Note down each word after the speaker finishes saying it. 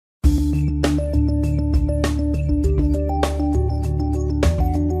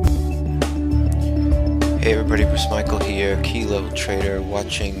traders, Michael here, key level trader,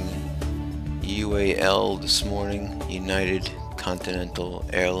 watching UAL this morning, United Continental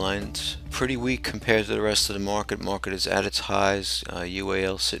Airlines. Pretty weak compared to the rest of the market. Market is at its highs.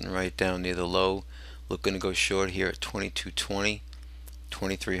 UAL sitting right down near the low, looking to go short here at 2220,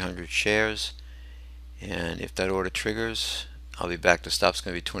 2300 shares. And if that order triggers, I'll be back. The stop's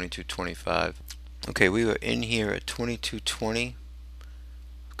going to be 2225. Okay, we were in here at 2220.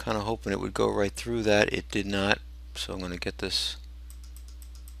 Kind of hoping it would go right through that. It did not, so I'm going to get this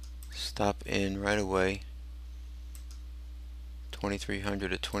stop in right away.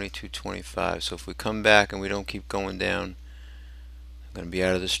 2300 at 2225. So if we come back and we don't keep going down, I'm going to be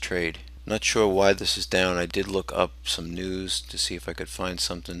out of this trade. Not sure why this is down. I did look up some news to see if I could find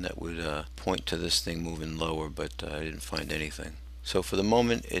something that would point to this thing moving lower, but I didn't find anything. So for the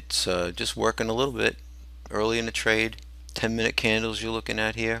moment, it's just working a little bit early in the trade. 10-minute candles you're looking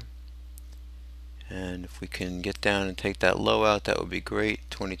at here, and if we can get down and take that low out, that would be great.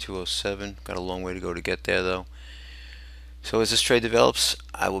 2207. Got a long way to go to get there though. So as this trade develops,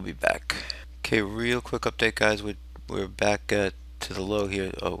 I will be back. Okay, real quick update, guys. We're back to the low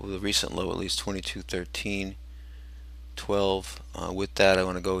here, the recent low, at least 2213.12. With that, I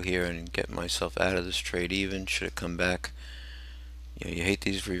want to go here and get myself out of this trade even. Should it come back? You hate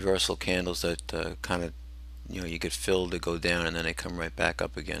these reversal candles that kind of, you get filled to go down and then they come right back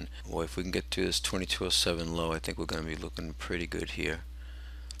up again. Boy, if we can get to this 2207 low, I think we're going to be looking pretty good here.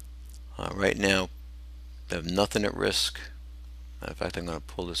 Right now, I have nothing at risk. Matter of fact, I'm going to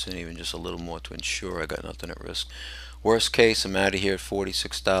pull this in even just a little more to ensure I got nothing at risk. Worst case, I'm out of here at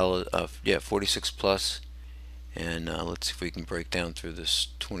 $46. 46 plus. And let's see if we can break down through this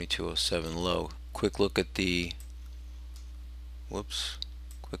 2207 low. Quick look at the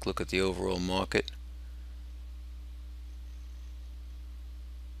overall market.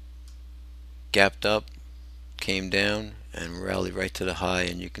 Gapped up, came down, and rallied right to the high,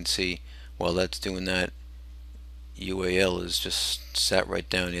 and you can see while that's doing that, UAL is just sat right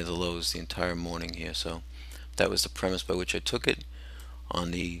down near the lows the entire morning here. So that was the premise by which I took it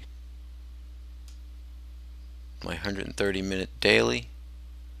on my 130-minute daily.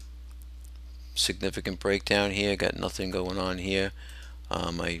 Significant breakdown here. Got nothing going on here.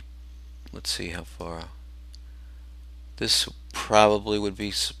 Let's see how far. This probably would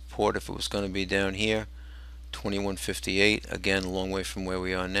be support if it was going to be down here. 2158. Again, a long way from where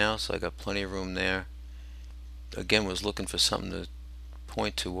we are now, so I got plenty of room there. Again, was looking for something to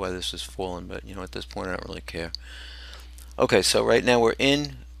point to why this is falling, but at this point I don't really care. Okay, so right now we're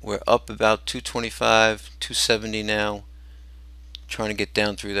up about 225, 270 now, trying to get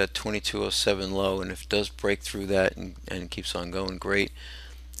down through that 2207 low, and if it does break through that and keeps on going, great.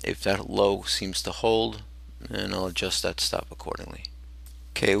 If that low seems to hold, then I'll adjust that stop accordingly.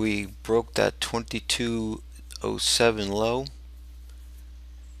 Okay, we broke that 2207 low,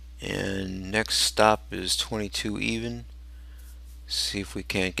 and next stop is 22 even. See if we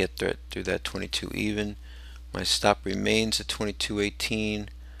can't get through that 22 even. My stop remains at 2218.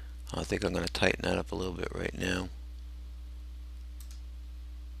 I think I'm going to tighten that up a little bit right now.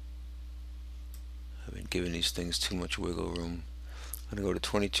 I've been giving these things too much wiggle room. I'm going to go to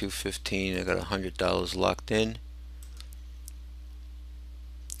 2215. I got $100 locked in.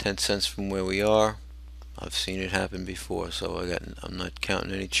 10 cents from where we are. I've seen it happen before, so I'm not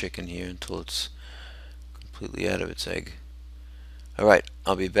counting any chicken here until it's completely out of its egg. Alright,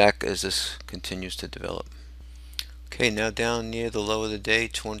 I'll be back as this continues to develop. Okay, now down near the low of the day,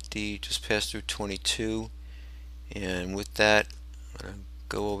 just passed through 22, and with that I'm going to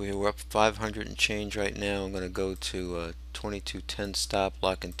go over here. We're up 500 and change right now. I'm going to go to 2210 stop,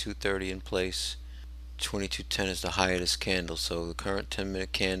 locking 230 in place. 2210 is the high of this candle, so the current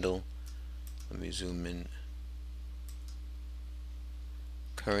 10-minute candle, let me zoom in.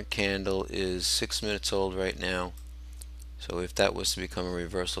 Current candle is 6 minutes old right now, so if that was to become a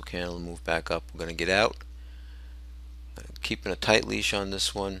reversal candle and move back up, we're going to get out. Keeping a tight leash on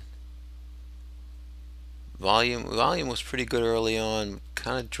this one. Volume was pretty good early on,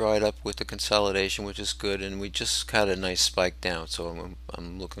 kind of dried up with the consolidation, which is good, and we just had a nice spike down, so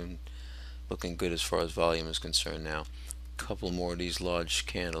I'm looking good as far as volume is concerned now. A couple more of these large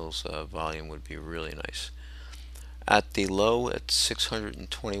candles, volume would be really nice. At the low at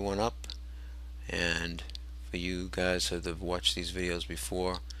 621 up, and for you guys that have watched these videos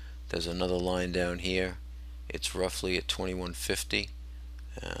before, there's another line down here. It's roughly at 2150.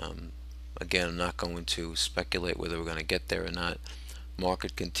 Again, I'm not going to speculate whether we're going to get there or not.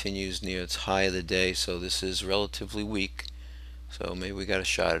 Market continues near its high of the day, so this is relatively weak. So maybe we got a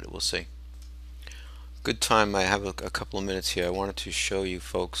shot at it. We'll see. Good time. I have a couple of minutes here. I wanted to show you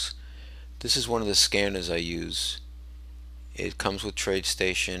folks This is one of the scanners I use. It comes with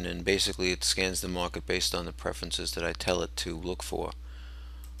TradeStation, and basically it scans the market based on the preferences that I tell it to look for.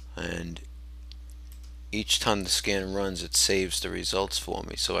 And each time the scan runs, it saves the results for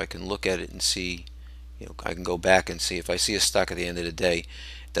me, so I can look at it and see, I can go back and see if I see a stock at the end of the day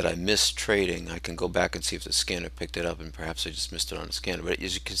that I missed trading. I can go back and see if the scanner picked it up, and perhaps I just missed it on the scanner. But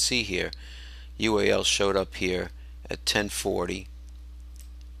as you can see here, UAL showed up here at 1040,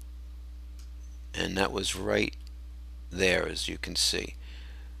 and that was right there, as you can see.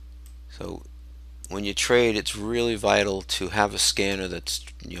 So when you trade, it's really vital to have a scanner that's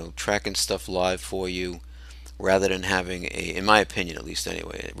tracking stuff live for you, rather than having a, in my opinion at least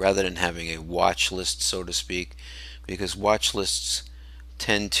anyway, rather than having a watch list, so to speak, because watch lists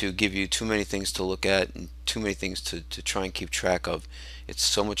tend to give you too many things to look at and too many things to try and keep track of. It's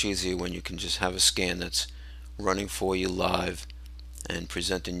so much easier when you can just have a scan that's running for you live and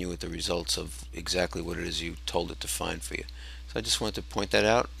presenting you with the results of exactly what it is you told it to find for you. So I just wanted to point that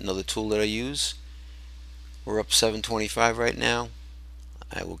out. Another tool that I use. We're up 725 right now.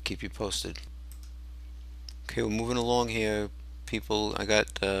 I will keep you posted. Okay, we're moving along here, people. I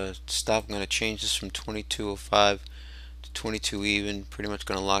got stop. I'm going to change this from 2205 to 22 even. Pretty much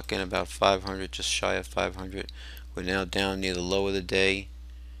going to lock in about 500, just shy of 500. We're now down near the low of the day.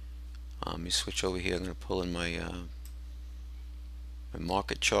 Let me switch over here. I'm going to pull in my my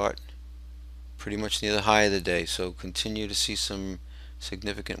market chart. Pretty much near the high of the day. So continue to see some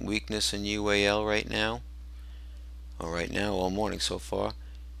significant weakness in UAL right now. All morning so far,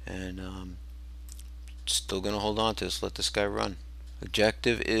 and still gonna hold on to this. Let this guy run.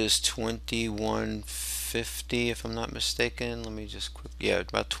 Objective is 2150, if I'm not mistaken. Let me just quick. Yeah,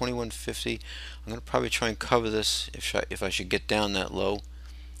 about 2150. I'm gonna probably try and cover this if I should get down that low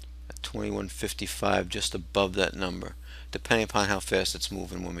at 2155, just above that number, depending upon how fast it's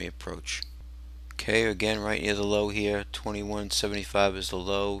moving when we approach. Okay, again right near the low here. 2175 is the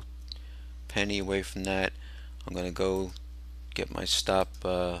low. Penny away from that. I'm gonna go get my stop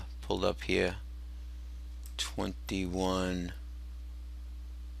pulled up here. 21.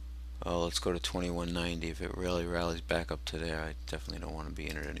 Oh, let's go to 2190. If it really rallies back up to there, I definitely don't want to be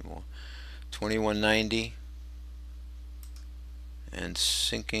in it anymore. 2190 and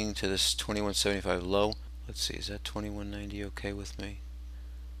sinking to this 2175 low. Let's see, is that 2190 okay with me?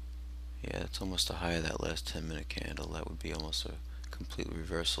 Yeah, it's almost the high of that last 10-minute candle. That would be almost a complete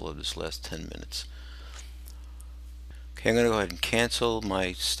reversal of this last 10 minutes. Okay, I'm going to go ahead and cancel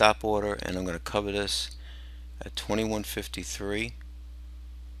my stop order, and I'm going to cover this at 2153.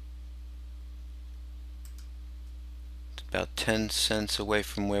 It's about 10 cents away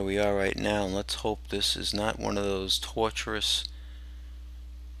from where we are right now, and let's hope this is not one of those torturous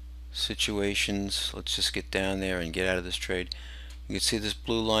situations. Let's just get down there and get out of this trade. You can see this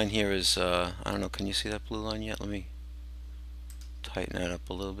blue line here is, I don't know, can you see that blue line yet? Let me tighten that up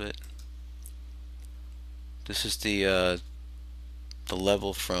a little bit. This is the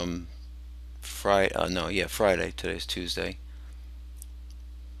level from Friday. Friday. Today's Tuesday.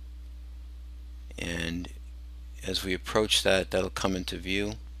 And as we approach that, that'll come into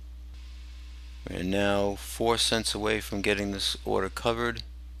view. We're now 4 cents away from getting this order covered.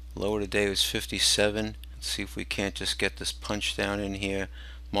 Low today was 57. Let's see if we can't just get this punch down in here.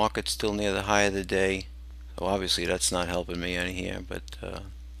 Market's still near the high of the day. So obviously that's not helping me any here, but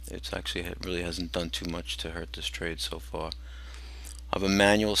it really hasn't done too much to hurt this trade so far. I have a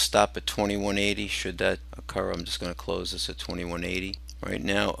manual stop at 2180. Should that occur, I'm just going to close this at 2180. Right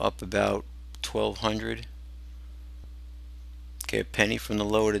now up about 1200. Okay, a penny from the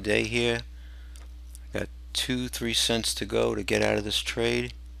low of the day here. I got 2-3 cents to go to get out of this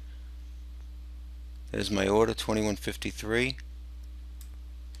trade. There's my order, 2153.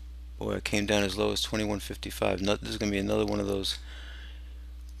 Boy, I came down as low as 2155. This is going to be another one of those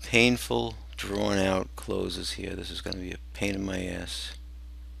painful, drawn out closes here. This is going to be a pain in my ass.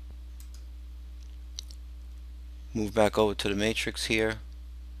 Move back over to the matrix here.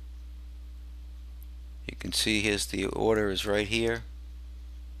 You can see here's the order is right here.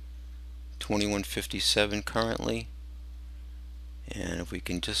 2157 currently. And if we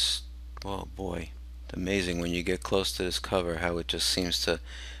can just, oh boy, it's amazing when you get close to this cover how it just seems to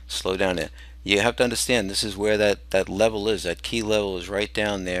slow down there. You have to understand this is where that level is. That key level is right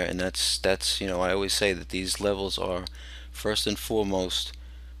down there, and that's I always say that these levels are first and foremost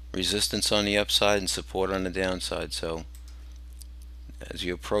resistance on the upside and support on the downside. So as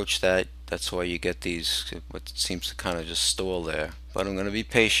you approach that, that's why you get these what seems to kind of just stall there. But I'm going to be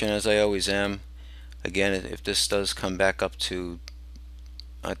patient, as I always am. Again, if this does come back up to,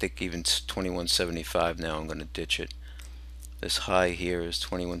 I think even 2175 now, I'm going to ditch it. This high here is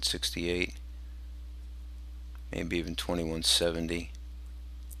 2168. maybe even 2170.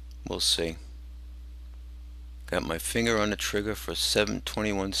 We'll see. Got my finger on the trigger for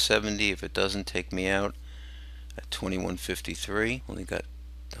 2170 if it doesn't take me out at 2153. Only got,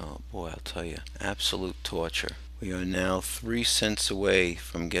 oh boy, I'll tell you, absolute torture. We are now 3 cents away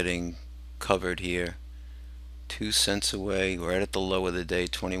from getting covered here. 2 cents away. We're right at the low of the day.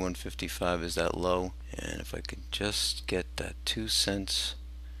 2155 is that low. And if I could just get that 2 cents,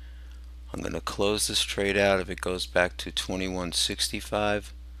 I'm going to close this trade out if it goes back to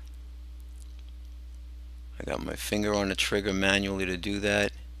 2165. I got my finger on the trigger manually to do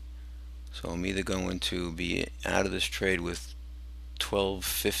that. So I'm either going to be out of this trade with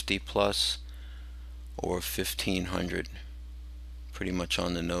 1250 plus or 1500. Pretty much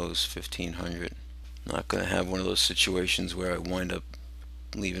on the nose, 1500. Not going to have one of those situations where I wind up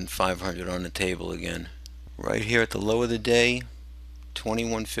leaving 500 on the table again. Right here at the low of the day,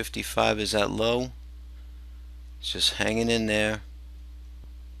 2155 is that low. It's just hanging in there.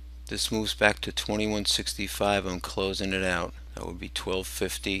 This moves back to 2165. I'm closing it out. That would be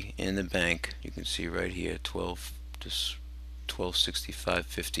 1250 in the bank. You can see right here,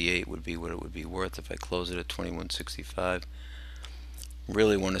 1265.58 would be what it would be worth if I close it at 2165.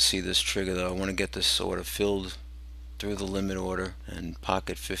 Really want to see this trigger though. I want to get this order filled through the limit order and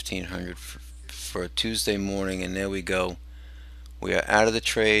pocket 1500 for a Tuesday morning, and there we go. We are out of the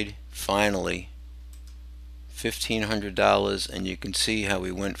trade finally. $1,500, and you can see how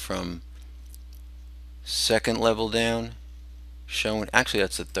we went from second level down, showing, actually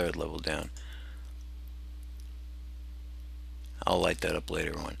that's the third level down. I'll light that up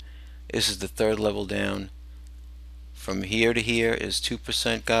later on. This is the third level down. From here to here is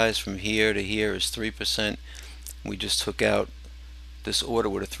 2%, guys. From here to here is 3%. We just took out this order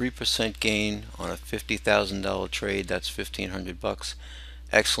with a 3% gain on a $50,000 trade. That's 1,500 bucks.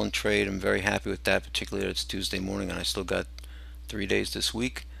 Excellent trade. I'm very happy with that, particularly that it's Tuesday morning and I still got 3 days this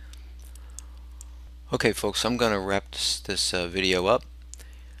week. Okay folks, I'm going to wrap this video up.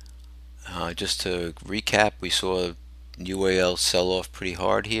 Just to recap, we saw UAL sell off pretty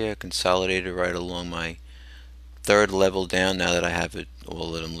hard here, consolidated right along my third level down. Now that I have it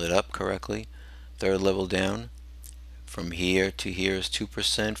all of them lit up correctly, third level down. From here to here is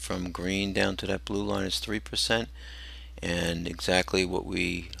 2%. From green down to that blue line is 3%. And exactly what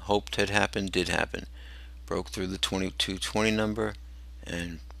we hoped had happened did happen. Broke through the 2220 number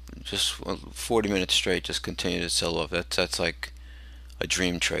and just 40 minutes straight just continued to sell off. That's like a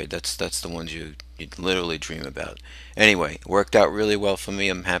dream trade. That's the ones you literally dream about. Anyway, it worked out really well for me.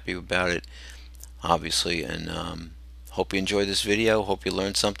 I'm happy about it, obviously, and hope you enjoyed this video. Hope you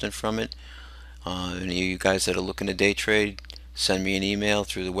learned something from it. Any of you guys that are looking to day trade, send me an email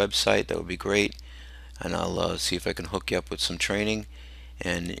through the website. That would be great, and I'll see if I can hook you up with some training.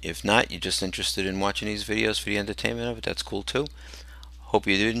 And if not, you're just interested in watching these videos for the entertainment of it, that's cool too. Hope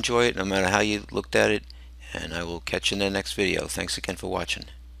you did enjoy it no matter how you looked at it, and I will catch you in the next video. Thanks again for watching.